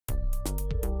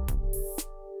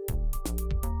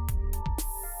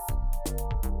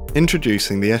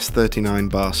Introducing the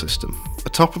S39 bar system, a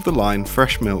top-of-the-line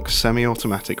fresh milk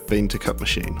semi-automatic bean-to-cup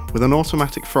machine with an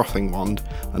automatic frothing wand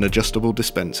and adjustable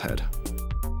dispense head.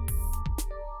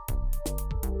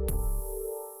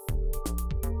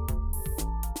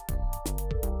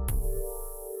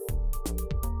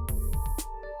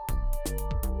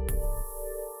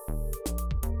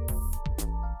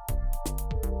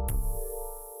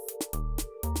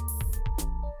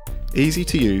 Easy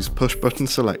to use push-button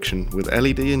selection with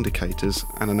LED indicators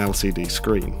and an LCD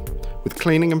screen, with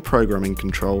cleaning and programming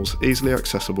controls easily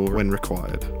accessible when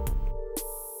required.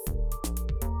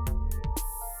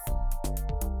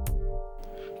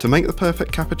 To make the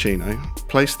perfect cappuccino,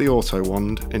 place the auto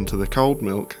wand into the cold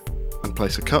milk and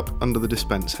place a cup under the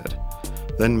dispense head,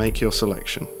 then make your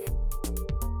selection.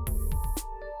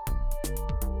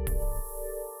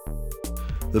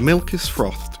 The milk is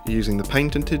frothed using the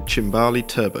patented Cimbali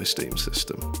turbo steam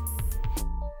system.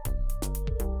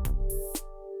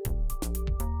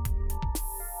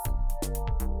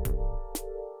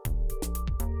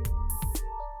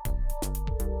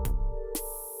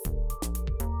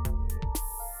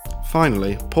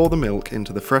 Finally, pour the milk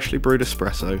into the freshly brewed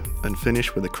espresso and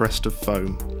finish with a crest of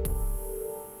foam.